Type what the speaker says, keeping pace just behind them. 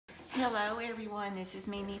Hello everyone, this is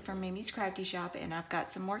Mimi from Mimi's Crafty Shop, and I've got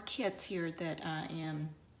some more kits here that I am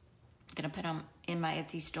going to put on in my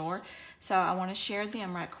Etsy store. So I want to share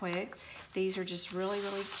them right quick. These are just really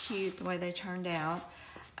cute the way they turned out.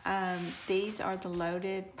 These are the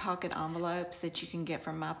loaded pocket envelopes that you can get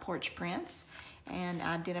from My Porch Prints, and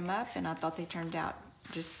I did them up and I thought they turned out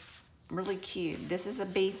just really cute. This is a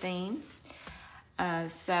bee theme.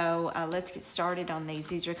 So let's get started on these.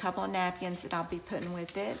 These are a couple of napkins that I'll be putting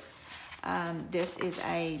with it. This is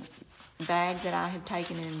a bag that I have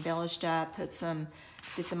taken and embellished up, did some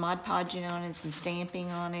Mod Podging on it, some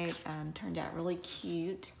stamping on it. Turned out really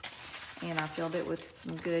cute. And I filled it with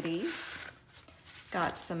some goodies.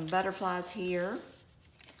 Got some butterflies here.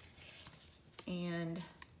 And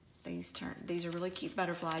these are really cute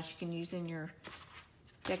butterflies you can use in your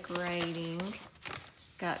decorating.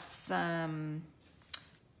 Got some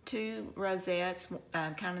two rosettes,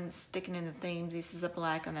 kind of sticking in the themes. This is a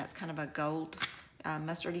black and that's kind of a gold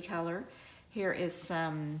mustardy color. Here is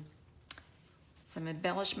some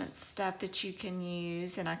embellishment stuff that you can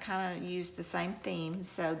use, and I kind of use the same theme.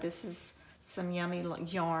 So this is some yummy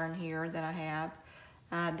yarn here that I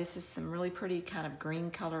have. This is some really pretty kind of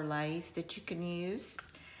green color lace that you can use.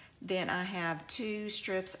 Then I have two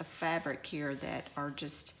strips of fabric here that are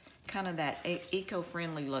just kind of that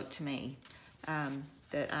eco-friendly look to me.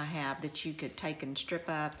 That I have that you could take and strip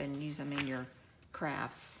up and use them in your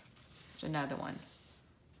crafts. There's another one.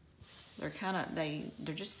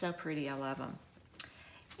 They're just so pretty. I love them.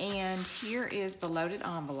 And here is the loaded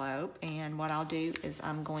envelope, and what I'll do is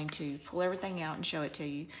I'm going to pull everything out and show it to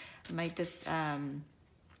you. I made this,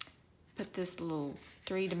 put this little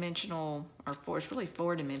three-dimensional, it's really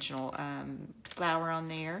four-dimensional flower on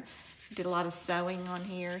there. Did a lot of sewing on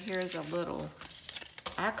here. Here's a little,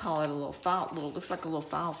 I call it a little file, looks like a little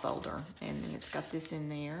file folder, and then it's got this in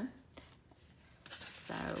there.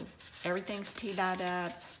 So everything's tea-dyed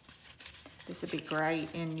up. This would be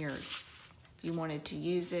great in your, if you wanted to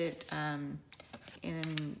use it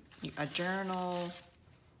in a journal,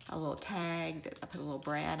 a little tag that I put a little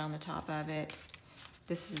brad on the top of it.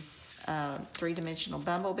 This is a three-dimensional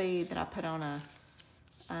bumblebee that I put on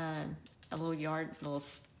a little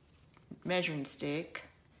measuring stick,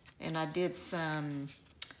 and I did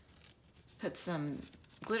put some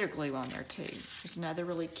glitter glue on there too. There's another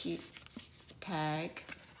really cute tag.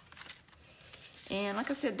 And like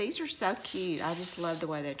I said, these are so cute. I just love the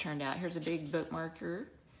way they turned out. Here's a big bookmarker.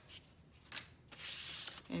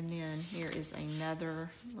 And then here is another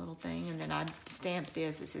little thing. And then I stamped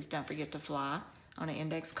this. It says, "Don't forget to fly," on an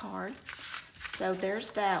index card. So there's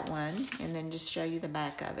that one. And then just show you the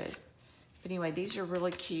back of it. But anyway, these are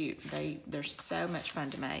really cute. They're so much fun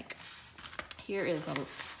to make. Here is a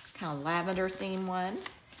kind of lavender theme one.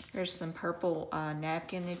 There's some purple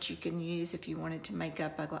napkin that you can use if you wanted to make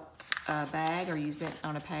up a bag or use it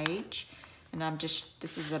on a page. And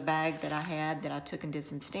this is a bag that I had that I took and did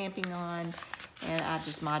some stamping on, and I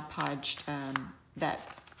just Mod Podged that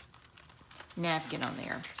napkin on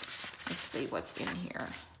there. Let's see what's in here.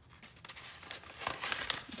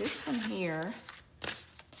 This one here,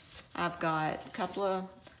 I've got a couple of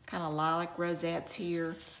kind of lilac rosettes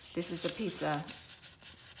here. This is a piece of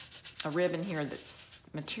a ribbon here that's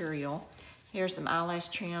material. Here's some eyelash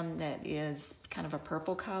trim that is kind of a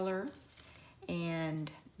purple color. And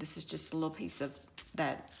this is just a little piece of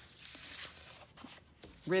that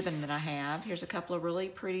ribbon that I have. Here's a couple of really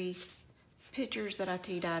pretty pictures that I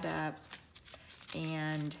tea-dyed up.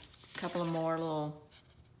 And a couple of more little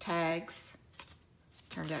tags.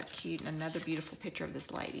 Turned out cute. And another beautiful picture of this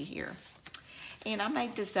lady here. And I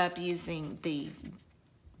made this up using the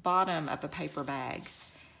bottom of a paper bag.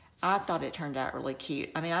 I thought it turned out really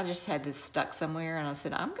cute. I mean, I just had this stuck somewhere, and I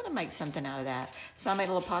said, I'm gonna make something out of that. So I made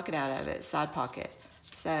a little pocket out of it, side pocket.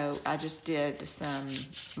 So I just did some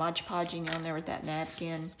Mod Podging on there with that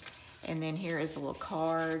napkin. And then here is a little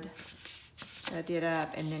card that I did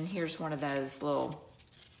up. And then here's one of those little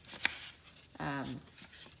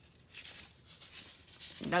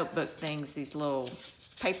notebook things, these little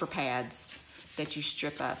paper pads that you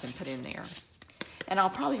strip up and put in there. And I'll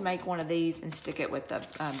probably make one of these and stick it with the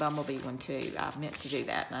bumblebee one too. I meant to do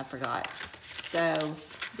that and I forgot. So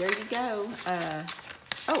there you go.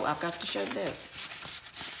 Oh, I've got to show this.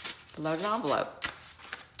 The loaded envelope.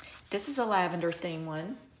 This is a lavender theme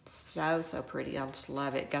one. So pretty. I just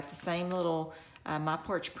love it. Got the same little, My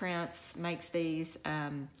Porch Prints makes these.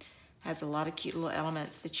 Has a lot of cute little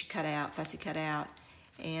elements that you cut out, fussy cut out.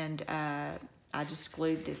 And I just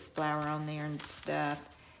glued this flower on there and stuff.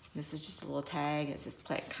 This is just a little tag. It says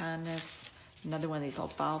 "Plant Kindness." Another one of these little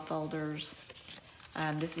file folders.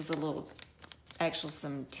 This is a little actually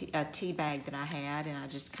a tea bag that I had, and I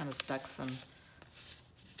just kind of stuck some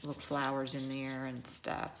little flowers in there and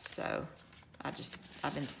stuff. So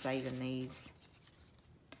I've been saving these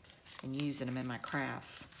and using them in my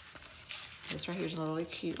crafts. This right here is a little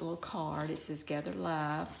cute little card. It says Gather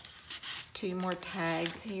Love. 2 more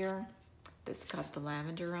tags here that's got the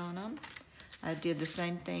lavender on them. I did the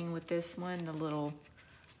same thing with this one, the little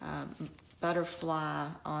butterfly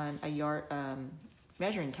on a yard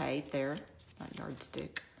measuring tape there, not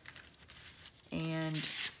yardstick. And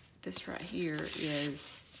this right here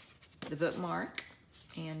is the bookmark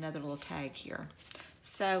and another little tag here.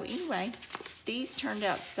 So anyway, these turned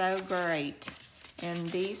out so great, and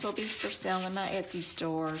these will be for sale in my Etsy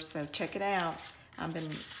store, so check it out. I've been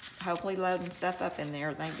hopefully loading stuff up in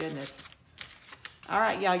there, thank goodness. All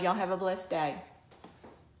right, y'all have a blessed day.